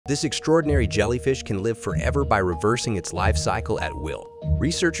This extraordinary jellyfish can live forever by reversing its life cycle at will.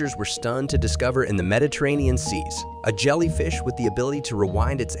 Researchers were stunned to discover in the Mediterranean seas a jellyfish with the ability to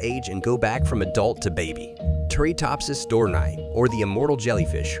rewind its age and go back from adult to baby. Turritopsis Dohrnii, or the immortal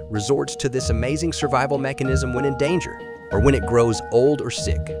jellyfish, resorts to this amazing survival mechanism when in danger, or when it grows old or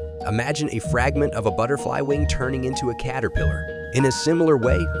sick. Imagine a fragment of a butterfly wing turning into a caterpillar. In a similar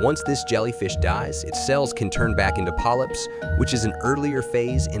way, once this jellyfish dies, its cells can turn back into polyps, which is an earlier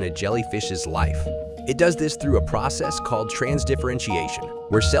phase in a jellyfish's life. It does this through a process called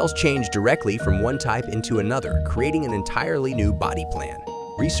transdifferentiation, where cells change directly from one type into another, creating an entirely new body plan.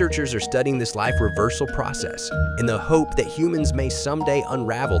 Researchers are studying this life reversal process in the hope that humans may someday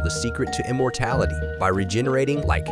unravel the secret to immortality by regenerating like